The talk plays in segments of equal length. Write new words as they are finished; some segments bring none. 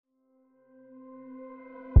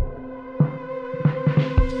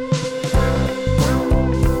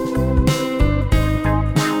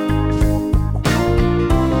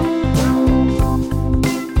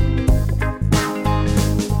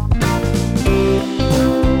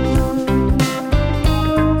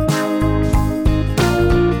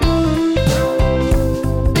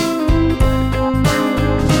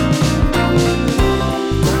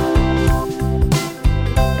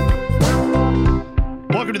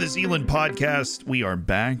the Zealand podcast. We are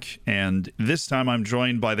back, and this time I'm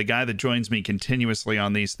joined by the guy that joins me continuously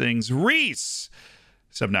on these things, Reese.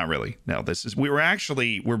 Except not really. No,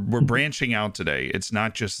 we're branching out today. It's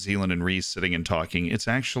not just Zealand and Reese sitting and talking. It's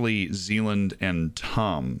actually Zealand and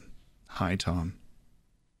Tom. Hi, Tom.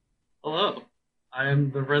 Hello. I am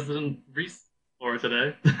the resident Reese for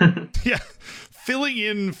today. Yeah, filling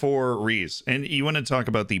in for Reese. And you want to talk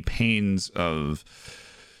about the pains of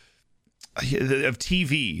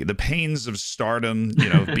TV, the pains of stardom,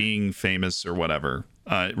 being famous or whatever.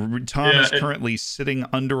 Tom is currently sitting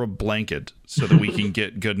under a blanket so that we can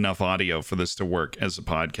get good enough audio for this to work as a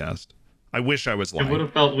podcast. I wish I was lying. It would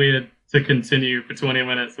have felt weird to continue for 20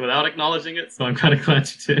 minutes without acknowledging it, so I'm kind of glad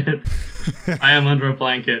you did. I am under a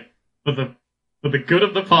blanket for the good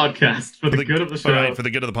of the podcast, for the good of the show. Right, for the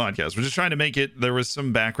good of the podcast. We're just trying to make it, there was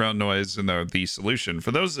some background noise in the solution.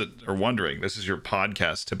 For those that are wondering, this is your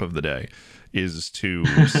podcast tip of the day, is to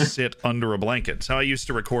sit under a blanket. It's how I used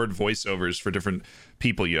to record voiceovers for different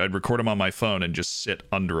people. I'd record them on my phone and just sit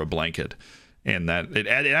under a blanket. And that it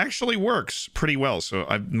actually works pretty well. So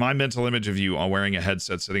my mental image of you wearing a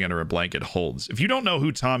headset sitting under a blanket holds. If you don't know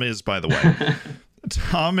who Tom is, by the way,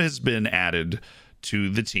 Tom has been added to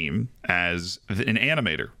the team as an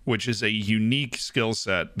animator, which is a unique skill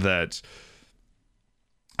set that,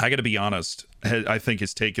 I got to be honest, I think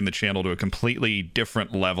has taken the channel to a completely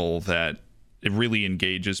different level that it really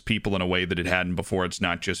engages people in a way that it hadn't before. It's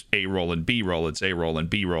not just A roll and B roll, it's A roll and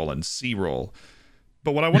B roll and C roll.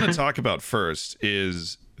 But what I want to talk about first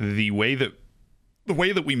is the way that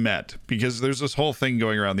we met, because there's this whole thing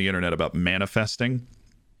going around the internet about manifesting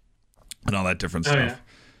and all that different stuff. Yeah.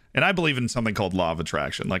 And I believe in something called law of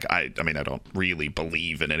attraction. Like, I mean, I don't really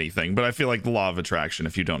believe in anything, but I feel like the law of attraction,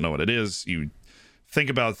 if you don't know what it is, you think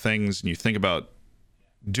about things and you think about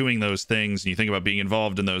doing those things and you think about being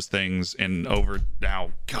involved in those things. And God,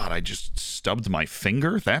 I just stubbed my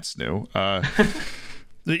finger. That's new.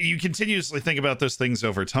 You continuously think about those things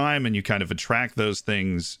over time and you kind of attract those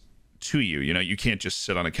things to you. You can't just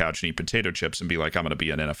sit on a couch and eat potato chips and be like, I'm going to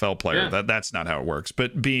be an NFL player. Yeah. That's not how it works.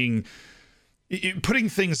 But putting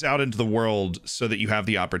things out into the world so that you have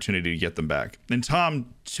the opportunity to get them back. And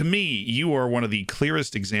Tom, to me, you are one of the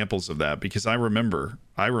clearest examples of that, because I remember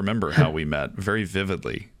how we met very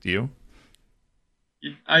vividly. Do you?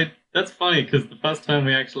 That's funny, because the first time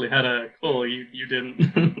we actually had a call, you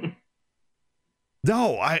didn't.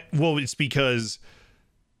 No, it's because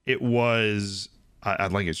it was,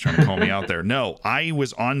 I'd like it's trying to call me out there. No, I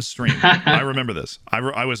was on stream. I remember this.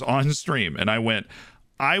 I was on stream and I went,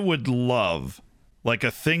 I would love, like,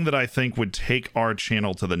 a thing that I think would take our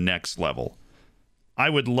channel to the next level.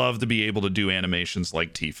 I would love to be able to do animations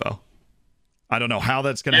like TIFO. I don't know how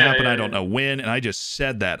that's going to happen. I don't know when. And I just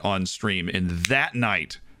said that on stream. And that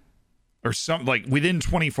night, or something, like within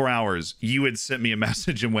 24 hours, you had sent me a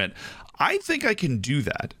message and went, I think I can do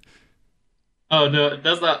that. Oh, no,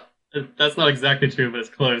 that's not exactly true, but it's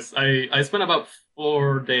close. I spent about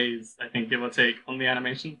 4 days, I think, give or take, on the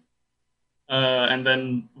animation. And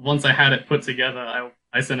then once I had it put together,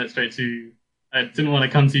 I sent it straight to you. I didn't want to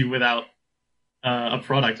come to you without a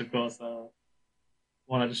product, of course.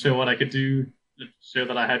 Wanted to show what I could do, show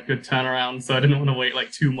that I had good turnaround, so I didn't want to wait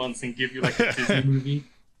like 2 months and give you like a Disney movie.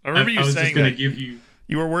 I remember you saying that you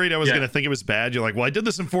were worried I was going to think it was bad. You're like, well, I did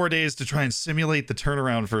this in 4 days to try and simulate the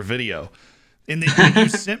turnaround for video. And then you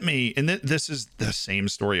sent me, and this is the same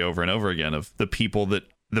story over and over again of the people that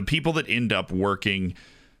end up working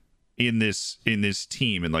in this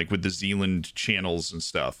team and like with the Zealand channels and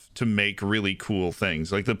stuff to make really cool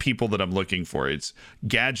things. Like the people that I'm looking for, it's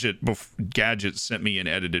Gadget sent me an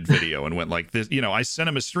edited video and went like this, I sent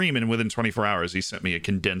him a stream and within 24 hours he sent me a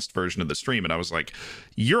condensed version of the stream, and I was like,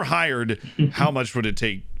 you're hired. How much would it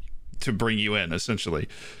take to bring you in, essentially?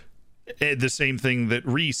 The same thing that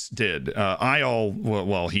Reese did.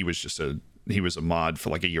 He was a mod for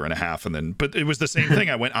like a year and a half, but it was the same thing.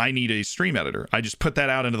 I went, I need a stream editor. I just put that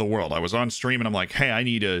out into the world. I was on stream and I'm like, hey, I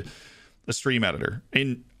need a stream editor.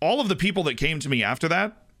 And all of the people that came to me after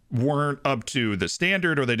that weren't up to the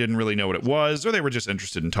standard, or they didn't really know what it was, or they were just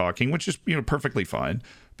interested in talking, which is, perfectly fine.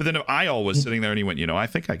 But then I was sitting there and he went, I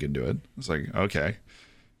think I can do it. I was like, okay,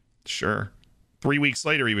 sure. 3 weeks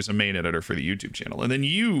later, he was a main editor for the YouTube channel. And then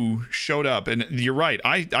you showed up, and you're right.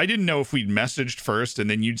 I didn't know if we'd messaged first, and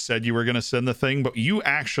then you'd said you were going to send the thing, but you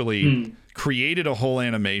actually created a whole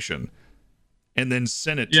animation and then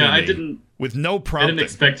sent it to me with no prompting. I didn't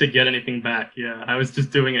expect to get anything back. Yeah, I was just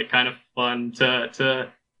doing it kind of fun to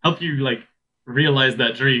help you, like, realize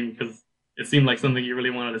that dream, because it seemed like something you really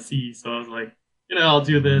wanted to see. So I was like, I'll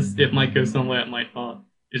do this. It might go somewhere, it might not.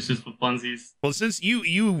 It's just for funsies. Well, since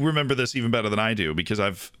you remember this even better than I do, because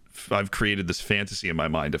I've created this fantasy in my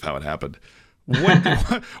mind of how it happened.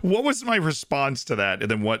 What was my response to that? And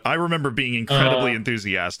then what I remember being incredibly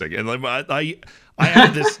enthusiastic, and like, I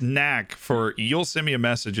have this knack for, you'll send me a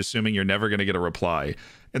message assuming you're never going to get a reply,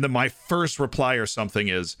 and then my first reply or something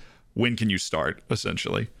is, when can you start,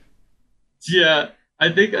 essentially. Yeah, I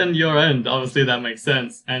think on your end, obviously that makes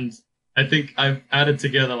sense, and I think I've added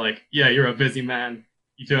together like, yeah, you're a busy man,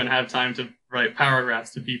 you don't have time to write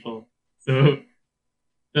paragraphs to people. So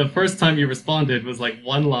the first time you responded was like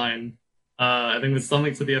one line. I think it was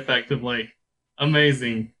something to the effect of like,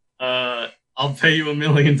 amazing. I'll pay you $1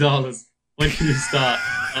 million. When can you start?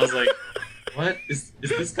 I was like, what? Is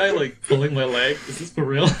this guy like pulling my leg? Is this for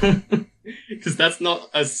real? Because that's not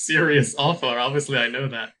a serious offer. Obviously, I know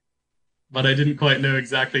that. But I didn't quite know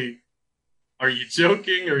exactly, are you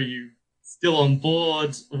joking? Are you still on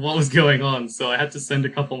board? What was going on? So I had to send a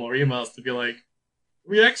couple more emails to be like,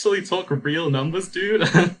 we actually talk real numbers, dude.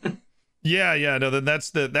 Yeah, no,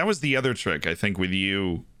 that was the other trick I think with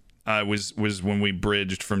you, was when we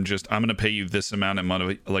bridged from just, I'm gonna pay you this amount of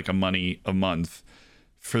money, like a month,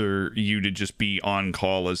 for you to just be on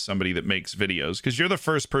call as somebody that makes videos, because you're the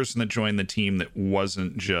first person that joined the team that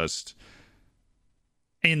wasn't just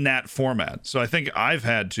in that format. So I think I've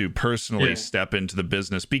had to personally step into the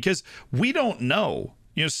business, because we don't know,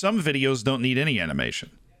 some videos don't need any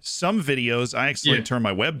animation. Some videos, I accidentally turn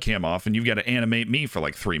my webcam off and you've got to animate me for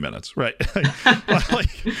like 3 minutes, right? Because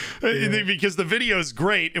the video is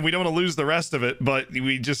great and we don't want to lose the rest of it. But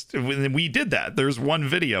we did that. There's one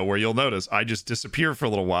video where you'll notice I just disappear for a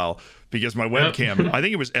little while because my webcam, I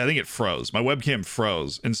think it froze. My webcam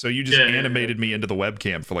froze. And so you just animated me into the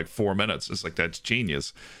webcam for like 4 minutes. It's like, that's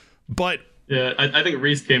genius. But yeah, I think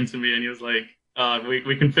Reese came to me and he was like,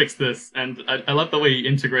 we can fix this. And I love the way he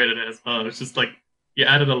integrated it as well. It's just like, you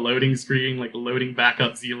added a loading screen, like loading back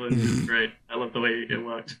up Zealand. It's great. I love the way it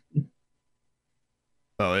worked.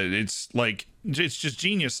 Well, it's just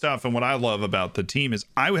genius stuff. And what I love about the team is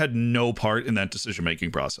I had no part in that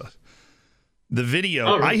decision-making process. The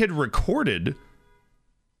video I had recorded,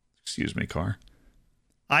 excuse me, car.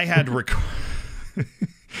 I had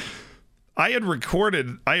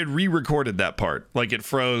re-recorded that part. Like, it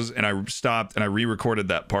froze and I stopped and I re-recorded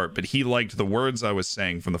that part, but he liked the words I was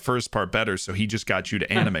saying from the first part better, so he just got you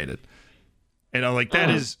to animate it. And I'm like,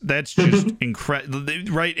 that's just incredible,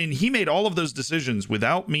 right? And he made all of those decisions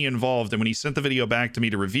without me involved, and when he sent the video back to me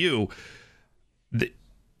to review,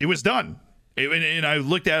 it was done. And I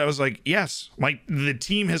looked at it, I was like, yes, the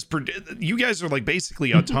team has, you guys are like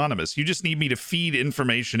basically autonomous. You just need me to feed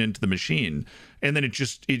information into the machine, and then it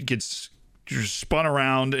gets just spun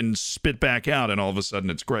around and spit back out, and all of a sudden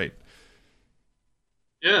it's great.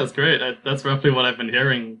 Yeah, it's great. That's roughly what I've been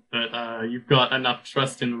hearing, that you've got enough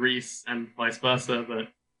trust in Reese and vice versa, that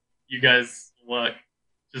you guys work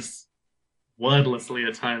just wordlessly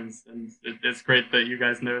at times, and it's great that you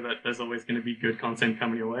guys know that there's always going to be good content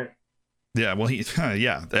coming your way. Yeah, well,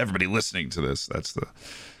 everybody listening to this,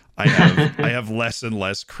 I have less and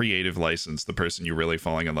less creative license. The person you're really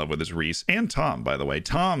falling in love with is Reese, and Tom, by the way.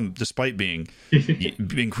 Tom, despite being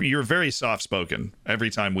you're very soft-spoken every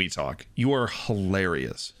time we talk, you are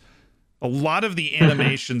hilarious. A lot of the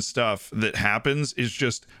animation stuff that happens is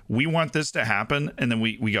just, we want this to happen, and then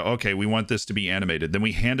we go, okay, we want this to be animated. Then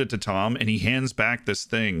we hand it to Tom, and he hands back this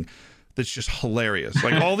thing that's just hilarious.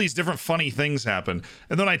 Like, all these different funny things happen.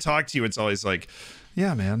 And then I talk to you, it's always like,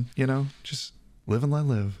 yeah, man, just live and let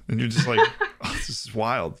live. And you're just like, oh, this is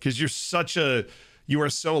wild. Because you are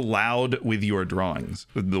so loud with your drawings,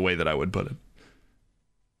 the way that I would put it.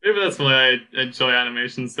 Maybe that's why I enjoy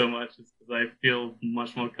animation so much, is because I feel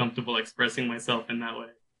much more comfortable expressing myself in that way.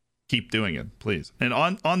 Keep doing it, please. And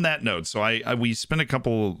on that note, so we spent a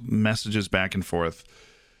couple messages back and forth,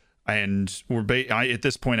 and at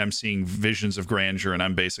this point I'm seeing visions of grandeur, and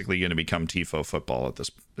I'm basically going to become TIFO football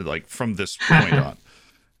from this point on.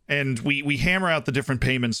 And we hammer out the different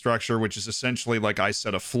payment structure, which is essentially like, I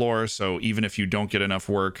set a floor, so even if you don't get enough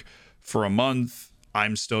work for a month,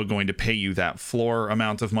 I'm still going to pay you that floor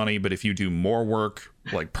amount of money. But if you do more work,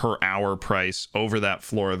 like per hour price over that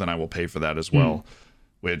floor, then I will pay for that as well.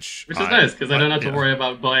 Which is nice, because I don't have to worry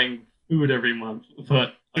about buying food every month.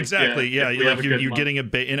 But exactly, you're getting a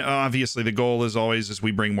bit. And obviously, the goal is always, as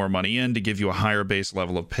we bring more money in, to give you a higher base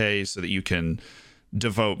level of pay, so that you can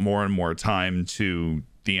devote more and more time to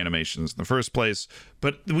the animations in the first place.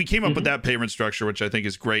 But we came up with that payment structure, which I think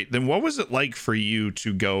is great. Then what was it like for you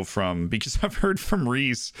to go from, because I've heard from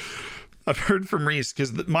Reese,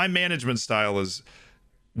 because my management style is,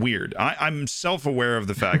 weird. I'm self-aware of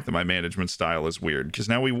the fact that my management style is weird, because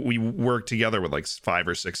now we work together with like 5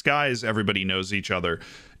 or 6 guys. Everybody knows each other,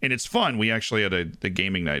 and it's fun. We actually had a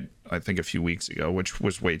gaming night, I think, a few weeks ago, which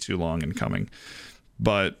was way too long in coming.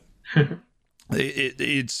 But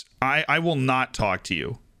I will not talk to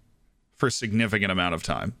you for a significant amount of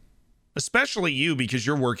time, especially you, because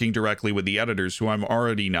you're working directly with the editors, who I'm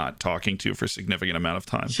already not talking to for a significant amount of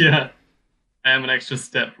time. Yeah. I am an extra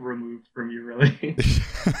step removed from you, really.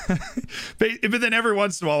 But then every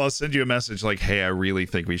once in a while, I'll send you a message like, hey, I really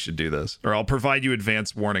think we should do this. Or I'll provide you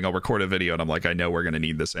advance warning. I'll record a video, and I'm like, I know we're going to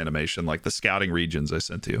need this animation, like the scouting regions I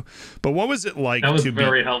sent to you. But what was it like? That was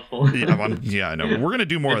very helpful. Yeah, I know. We're going to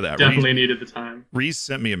do more of that. Definitely needed the time. Reese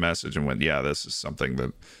sent me a message and went, yeah, this is something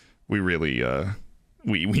that we really...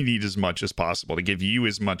 we need as much as possible to give you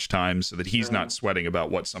as much time so that he's not sweating about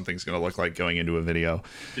what something's going to look like going into a video.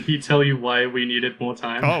 Did he tell you why we needed more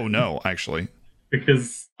time? Oh no, actually.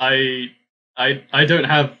 Because I don't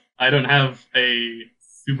have a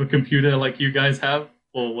supercomputer like you guys have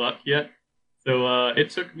for work yet. So it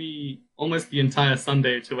took me almost the entire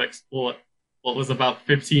Sunday to export what was about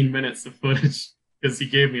 15 minutes of footage, because he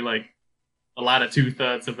gave me like the latter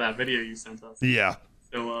 2/3 of that video you sent us. Yeah.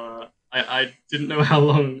 So I didn't know how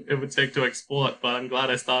long it would take to export, but I'm glad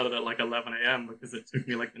I started at like 11 a.m. because it took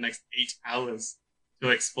me like the next 8 hours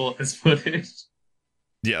to export this footage.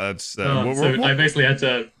 Yeah, that's... so I basically had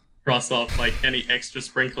to cross off like any extra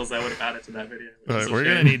sprinkles I would have added to that video. We're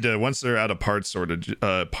going to need to, once they're out of part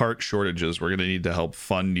shortages, we're going to need to help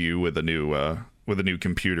fund you with a new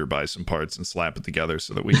computer, buy some parts and slap it together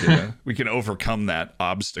so that we can overcome that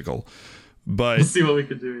obstacle. But we'll see what we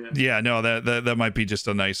can do. Yeah, no, that might be just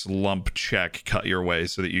a nice lump check cut your way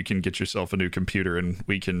so that you can get yourself a new computer, and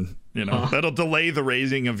we can, that'll delay the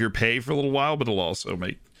raising of your pay for a little while, but it'll also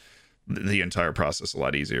make the entire process a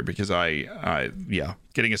lot easier, because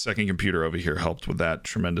getting a second computer over here helped with that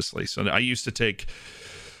tremendously. So I used to take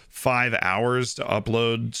 5 hours to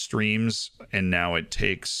upload streams, and now it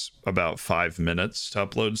takes about 5 minutes to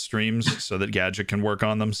upload streams so that Gadget can work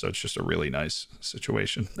on them. So it's just a really nice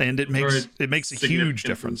situation, and it makes a huge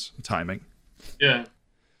difference in timing. Yeah,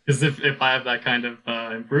 because if I have that kind of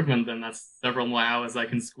improvement, then that's several more hours I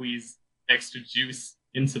can squeeze extra juice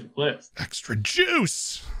into the clips. Extra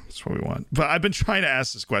juice, that's what we want. But I've been trying to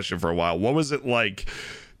ask this question for a while. What was it like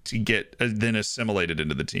to get then assimilated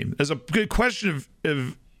into the team? There's a good question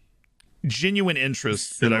of genuine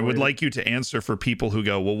interest that I would like you to answer for people who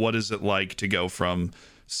go, well, what is it like to go from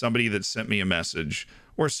somebody that sent me a message,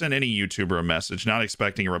 or sent any YouTuber a message not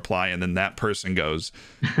expecting a reply, and then that person goes,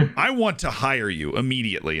 I want to hire you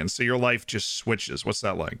immediately, and so your life just switches? What's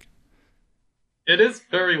that like? It is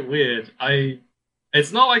very weird.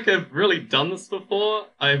 It's not like I've really done this before.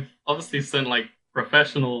 I've obviously sent like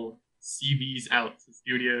professional CVs out to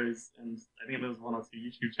studios, and I think there was 1 or 2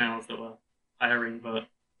 YouTube channels that were hiring, but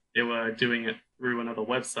they were doing it through another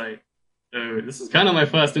website. So this is kind of my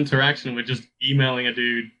first interaction with just emailing a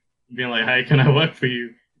dude and being like, hey, can I work for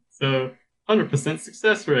you? So 100%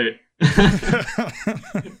 success rate.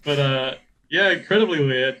 But yeah, incredibly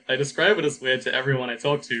weird. I describe it as weird to everyone I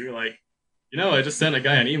talk to. Like, I just sent a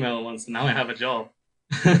guy an email once and now I have a job.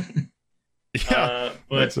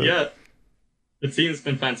 But yeah, the team's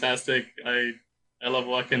been fantastic. I love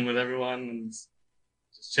working with everyone and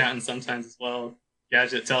just chatting sometimes as well.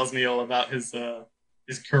 Gadget tells me all about his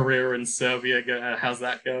career in Serbia. How's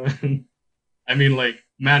that going? I mean, like,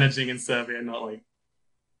 managing in Serbia, not like,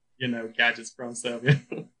 Gadget's from Serbia.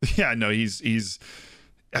 Yeah, no,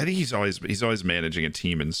 I think he's always managing a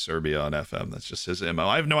team in Serbia on FM. That's just his MO.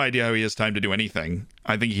 I have no idea how he has time to do anything.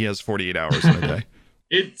 I think he has 48 hours in a day.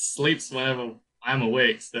 It sleeps whenever I'm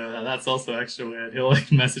awake, so that's also extra weird. He'll like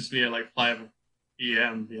message me at like 5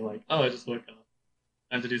 p.m. be like, oh, I just woke up.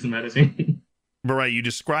 Time to do some editing. But right, you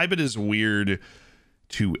describe it as weird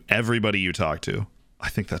to everybody you talk to. I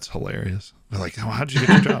think that's hilarious. They're like, oh, how'd you get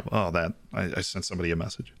your job? Oh, I sent somebody a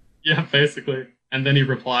message. Yeah, basically. And then he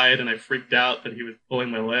replied, and I freaked out that he was pulling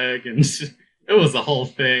my leg, and it was a whole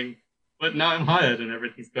thing. But now I'm hired, and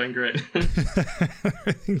everything's going great.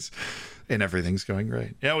 everything's going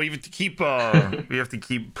great. Yeah, we have to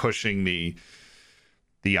keep pushing the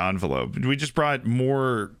envelope. We just brought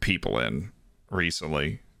more people in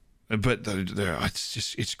recently. But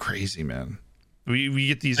it's crazy, man. We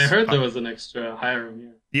get these. I heard there was an extra hiring.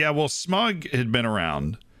 Yeah. Yeah, well, Smug had been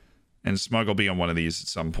around, and Smug will be on one of these at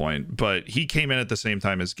some point. But he came in at the same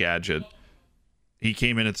time as Gadget. He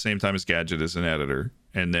came in at the same time as Gadget as an editor,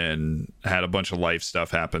 and then had a bunch of life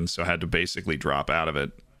stuff happen, so had to basically drop out of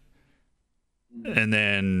it. And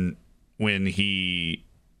then when he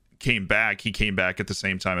came back at the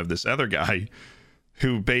same time of this other guy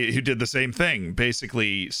who did the same thing.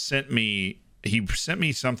 Basically, sent me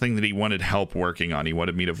something that he wanted help working on. He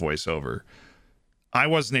wanted me to voice over. I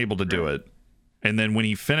wasn't able to do it. And then when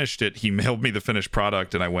he finished it, he mailed me the finished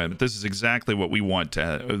product, and I went, "This is exactly what we want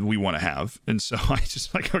to have." And so I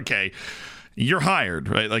just like, okay, you're hired,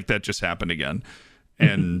 right? Like that just happened again.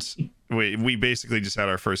 And we basically just had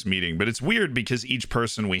our first meeting. But it's weird because each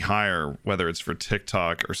person we hire, whether it's for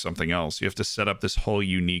TikTok or something else, you have to set up this whole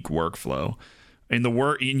unique workflow. And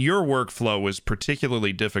your workflow was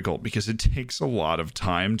particularly difficult because it takes a lot of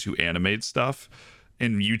time to animate stuff.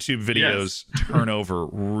 And YouTube videos turn over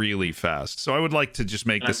really fast. So I would like to just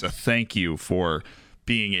make this a thank you for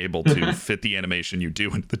being able to fit the animation you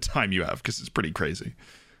do into the time you have, because it's pretty crazy.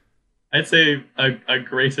 I'd say a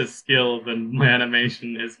greater skill than my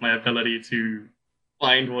animation is my ability to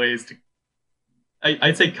find ways to...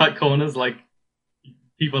 I'd say cut corners. Like,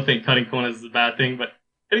 people think cutting corners is a bad thing, but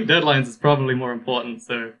hitting deadlines is probably more important.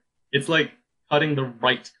 So it's like cutting the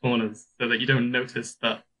right corners so that you don't notice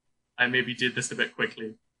that I maybe did this a bit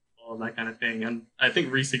quickly or that kind of thing. And I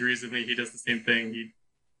think Reese agrees with me. He does the same thing.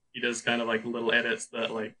 He does kind of like little edits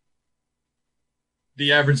that like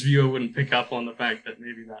the average viewer wouldn't pick up on, the fact that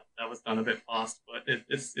maybe that was done a bit fast, but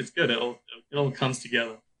it's good. It all comes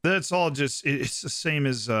together. That's all just, it's the same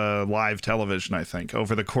as live television, I think.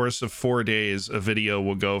 Over the course of 4 days, a video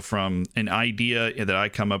will go from an idea that I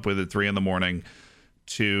come up with at 3 a.m.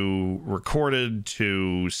 to recorded,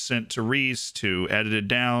 to sent to Reese, to edited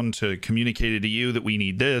down, to communicated to you that we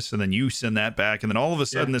need this, and then you send that back, and then all of a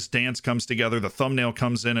sudden this dance comes together. The thumbnail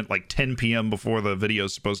comes in at like 10 p.m. before the video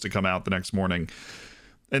is supposed to come out the next morning,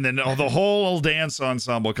 and then the whole dance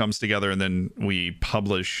ensemble comes together, and then we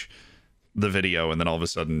publish the video, and then all of a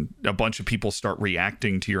sudden a bunch of people start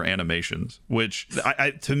reacting to your animations, which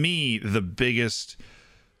to me, the biggest,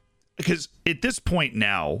 because at this point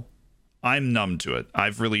now I'm numb to it.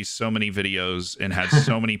 I've released so many videos and had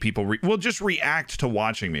so many people just react to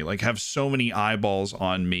watching me, like have so many eyeballs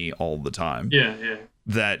on me all the time. Yeah.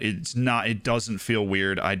 That it doesn't feel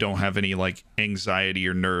weird. I don't have any like anxiety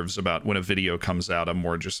or nerves about when a video comes out. I'm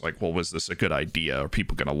more just like, well, was this a good idea? Are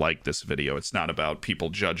people going to like this video? It's not about people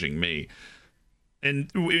judging me.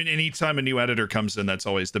 And anytime a new editor comes in, that's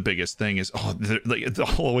always the biggest thing is, I'll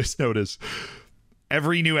always notice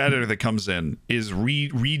every new editor that comes in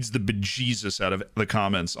reads the bejesus out of the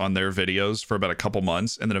comments on their videos for about a couple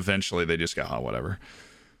months, and then eventually they just go, oh, whatever.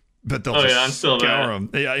 But they'll I'm still scour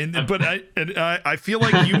them. Yeah, but I feel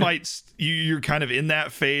like you're kind of in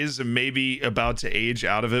that phase and maybe about to age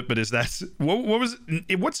out of it. But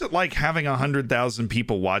what's it like having 100,000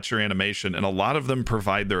 people watch your animation and a lot of them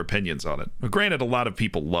provide their opinions on it? Well, granted, a lot of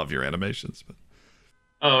people love your animations, but.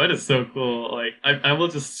 Oh, it is so cool. Like, I will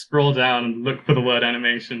just scroll down and look for the word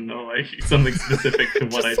animation or like something specific to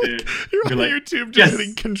what I do. You're on YouTube just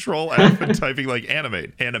hitting Control F and typing like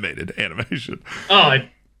animated animation. Oh,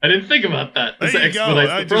 I didn't think about that. There you go.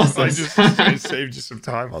 I saved you some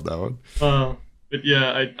time on that one. But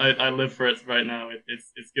yeah, I live for it right now.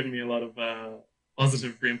 It's given me a lot of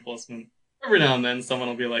positive reinforcement. Every now and then someone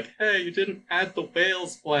will be like, hey, you didn't add the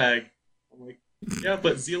Wales flag. I'm like, yeah,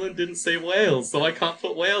 but Zealand didn't say Wales, so I can't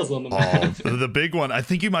put Wales on the map. Oh, the big one. I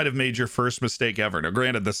think you might have made your first mistake ever. Now,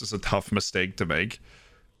 granted, this is a tough mistake to make.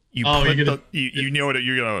 You know what I'm going to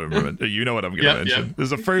mention. This is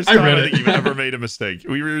the first time that you've ever made a mistake.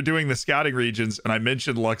 We were doing the scouting regions, and I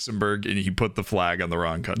mentioned Luxembourg, and you put the flag on the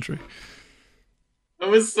wrong country. I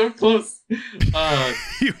was so close.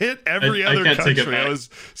 You hit every other country.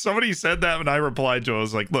 Somebody said that, and I replied to it. I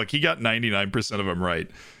was like, look, he got 99% of them right.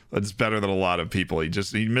 That's better than a lot of people. He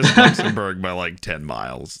missed Luxembourg by like 10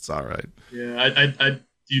 miles. It's all right. Yeah, do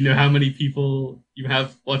you know how many people you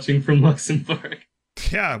have watching from Luxembourg?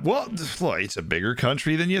 Yeah, well, look, it's a bigger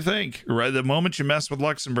country than you think. Right, the moment you mess with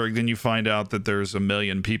Luxembourg, then you find out that there's 1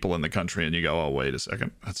 million people in the country, and you go, "Oh, wait a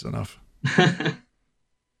second, that's enough."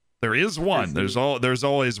 There is one. There's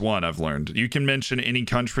always one. I've learned. You can mention any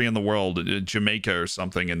country in the world, Jamaica or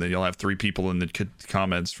something, and then you'll have 3 people in the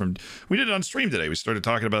comments from. We did it on stream today. We started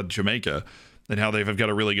talking about Jamaica and how they've got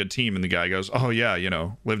a really good team, and the guy goes, "Oh yeah,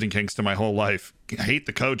 lived in Kingston my whole life. I hate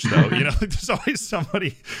the coach though." There's always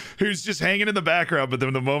somebody who's just hanging in the background, but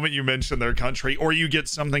then the moment you mention their country or you get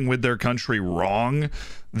something with their country wrong,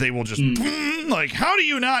 they will just like, "How do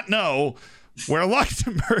you not know where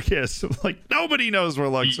Luxembourg is?" Like, nobody knows where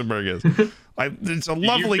Luxembourg is. It's a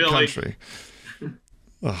lovely country.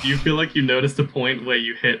 Do you feel like you noticed a point where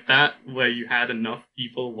you hit that, where you had enough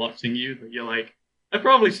people watching you that you're like, I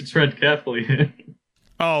probably should tread carefully here?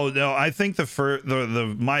 Oh no, I think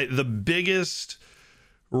the biggest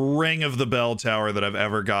ring of the bell tower that I've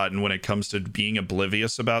ever gotten when it comes to being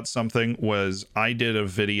oblivious about something was I did a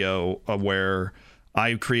video where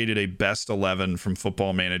I created a best 11 from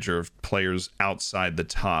Football Manager of players outside the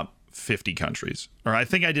top 50 countries. Or I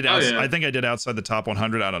think I did I think I did outside the top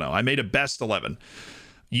 100. I don't know. I made a best 11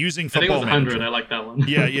 using Football Manager. I think it was 100. I like that one.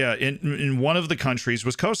 Yeah. In one of the countries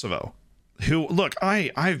was Kosovo. Who, look,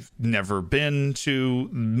 I've never been to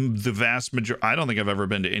the vast majority. I don't think I've ever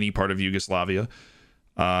been to any part of Yugoslavia.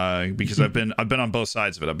 Because I've been on both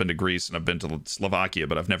sides of it. I've been to Greece and I've been to Slovakia,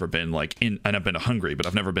 but I've never been and I've been to Hungary, but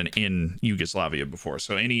I've never been in Yugoslavia before.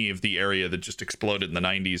 So any of the area that just exploded in the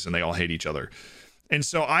 90s and they all hate each other. And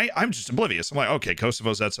so I'm just oblivious. I'm like, okay,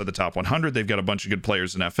 Kosovo's outside the top 100. They've got a bunch of good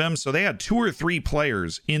players in FM. So they had 2 or 3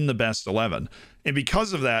 players in the best 11. And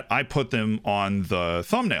because of that, I put them on the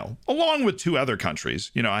thumbnail along with 2 other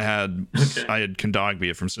countries. You know, I had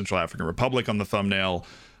Kondogbia from Central African Republic on the thumbnail.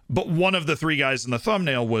 But one of the 3 guys in the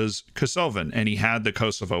thumbnail was Kosovan, and he had the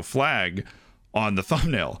Kosovo flag on the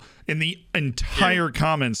thumbnail. In the entire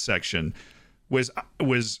comments section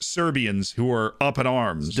was Serbians who were up in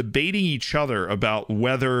arms, debating each other about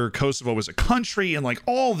whether Kosovo was a country and like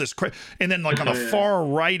all this and then like on the far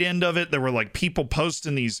right end of it, there were like people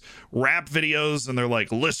posting these rap videos and they're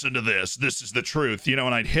like, listen to this is the truth, you know,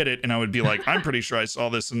 and I'd hit it and I would be like, I'm pretty sure I saw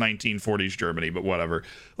this in 1940s Germany, but whatever.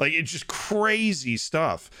 Like, it's just crazy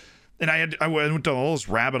stuff. And I went down all this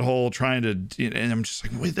rabbit hole trying to, and I'm just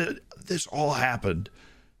like, this all happened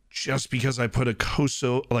just because I put a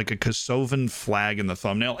Kosovan flag in the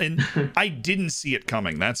thumbnail, and I didn't see it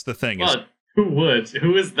coming. That's the thing. Well, who would?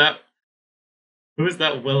 Who is that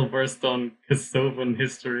well versed on Kosovan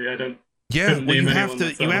history? I don't. Yeah, well, you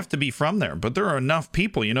have to be from there, but there are enough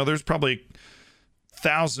people. You know, there's probably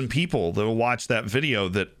 1,000 people that will watch that video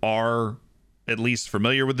that are at least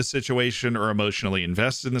familiar with the situation or emotionally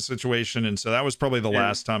invested in the situation. And so that was probably the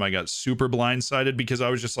last time I got super blindsided, because I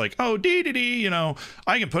was just like, oh, you know,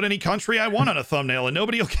 I can put any country I want on a thumbnail and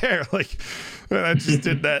nobody will care. Like, I just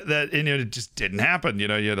did that and it just didn't happen. You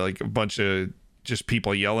know, you had like a bunch of just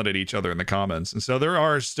people yelling at each other in the comments. And so there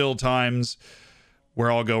are still times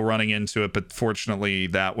where I'll go running into it, but fortunately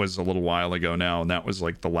that was a little while ago now, and that was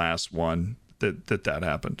like the last one that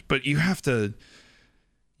happened. But you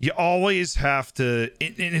always have to,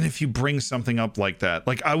 and if you bring something up like that,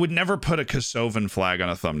 like I would never put a Kosovan flag on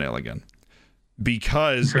a thumbnail again,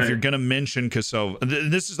 because if you're going to mention Kosovo,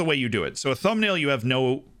 this is the way you do it. So a thumbnail, you have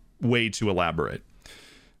no way to elaborate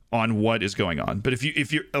on what is going on. But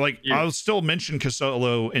if you're like, I'll still mention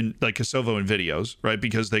Kosovo in videos, right?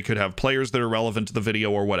 Because they could have players that are relevant to the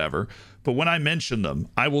video or whatever. But when I mention them,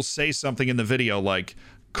 I will say something in the video like,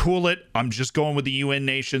 cool it, I'm just going with the UN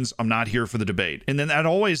nations, I'm not here for the debate. And then that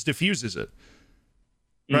always diffuses it.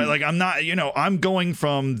 Right? Like, I'm not, you know, I'm going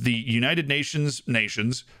from the United Nations,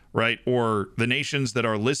 right? Or the nations that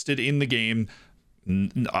are listed in the game.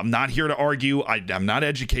 I'm not here to argue. I'm not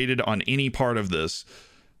educated on any part of this.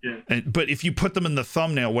 Yeah. But if you put them in the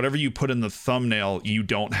thumbnail, whatever you put in the thumbnail, you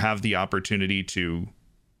don't have the opportunity to,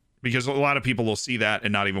 because a lot of people will see that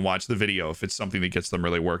and not even watch the video. If it's something that gets them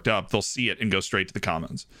really worked up, they'll see it and go straight to the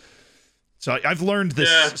comments. So I've learned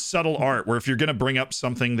this subtle art where if you're going to bring up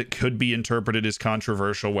something that could be interpreted as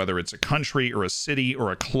controversial, whether it's a country or a city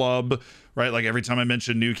or a club, right? Like every time I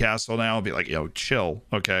mention Newcastle now, I'll be like, yo, chill.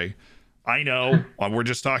 Okay. I know we're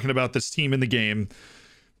just talking about this team in the game,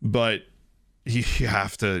 but you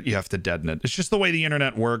have to deaden it. It's just the way the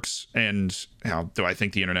internet works. And how do I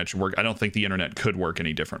think the internet should work? I don't think the internet could work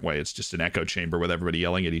any different way. It's just an echo chamber with everybody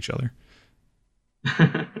yelling at each other.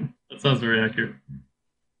 That sounds very accurate.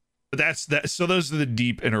 But that's that. So those are the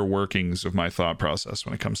deep inner workings of my thought process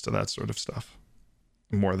when it comes to that sort of stuff.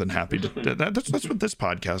 I'm more than happy to. That's what this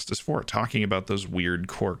podcast is for. Talking about those weird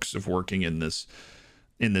quirks of working in this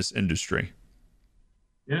industry.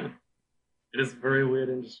 Yeah, it is a very weird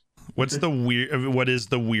industry. What is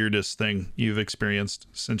the weirdest thing you've experienced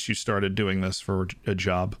since you started doing this for a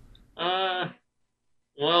job?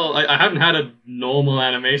 Well, I haven't had a normal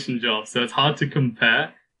animation job, so it's hard to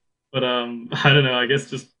compare. But I don't know. I guess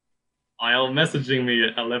just IL messaging me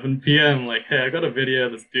at 11 p.m. like, hey, I got a video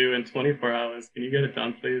that's due in 24 hours. Can you get it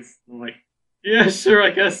done, please? I'm like, yeah, sure,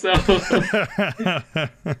 I guess so.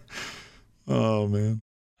 Oh man,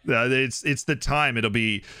 it's the time. It'll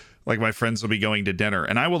be like my friends will be going to dinner,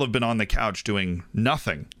 and I will have been on the couch doing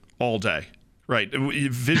nothing all day. Right,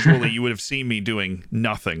 visually, you would have seen me doing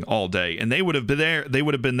nothing all day, and they would have been there. They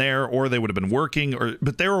would have been there, or they would have been working,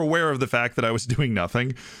 but they were aware of the fact that I was doing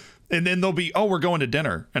nothing. And then they'll be, oh, we're going to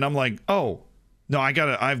dinner, and I'm like, oh, no, I've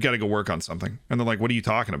got to go work on something. And they're like, what are you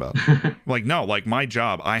talking about? I'm like, no, like my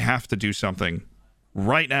job, I have to do something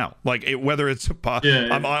right now. Like whether it's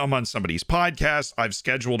I'm on somebody's podcast, I've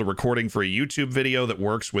scheduled a recording for a YouTube video that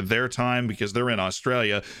works with their time because they're in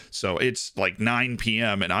Australia, so it's like 9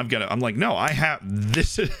 p.m. and I'm like, no, I have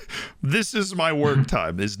this is my work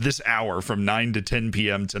time, is this hour from 9 to 10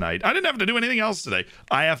 p.m. tonight. I didn't have to do anything else today.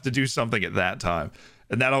 I have to do something at that time.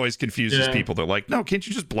 And that always confuses people. They're like, no, can't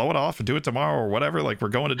you just blow it off and do it tomorrow or whatever? Like, we're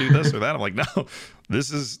going to do this or that. I'm like, no,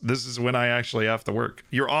 this is when I actually have to work.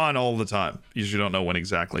 You're on all the time. You usually don't know when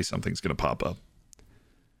exactly something's going to pop up.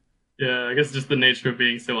 Yeah, I guess just the nature of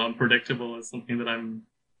being so unpredictable is something that I'm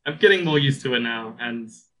getting more used to it now. And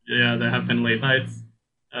yeah, there have been late nights.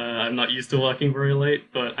 I'm not used to working very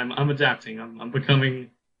late, but I'm adapting. I'm becoming,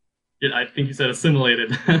 I think you said,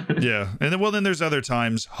 assimilated. Yeah. And then there's other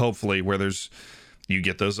times, hopefully, where you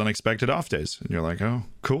get those unexpected off days and you're like, oh,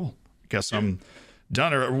 cool. Guess I'm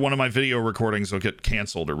done. Or one of my video recordings will get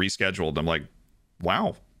canceled or rescheduled. I'm like,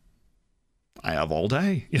 wow, I have all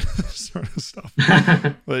day, sort of stuff.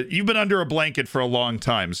 But you've been under a blanket for a long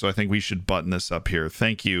time, so I think we should button this up here.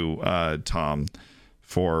 Thank you, Tom,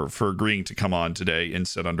 for agreeing to come on today and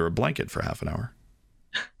sit under a blanket for half an hour.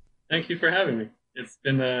 Thank you for having me. It's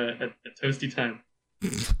been a toasty time.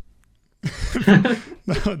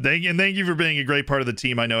 Thank you for being a great part of the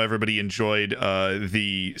team. I know everybody enjoyed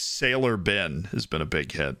the Sailor Ben has been a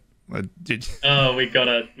big hit. Oh, we got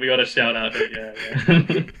a shout out. Yeah.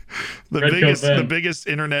 The biggest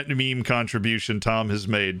internet meme contribution Tom has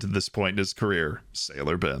made to this point in his career,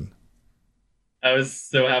 Sailor Ben. I was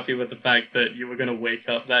so happy with the fact that you were going to wake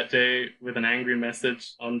up that day with an angry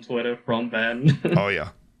message on Twitter from Ben. Oh yeah,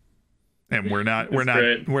 and we're not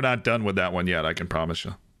done with that one yet. I can promise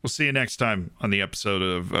you. We'll see you next time on the episode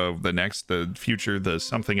of the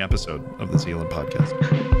something episode of the Zealand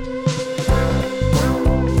podcast.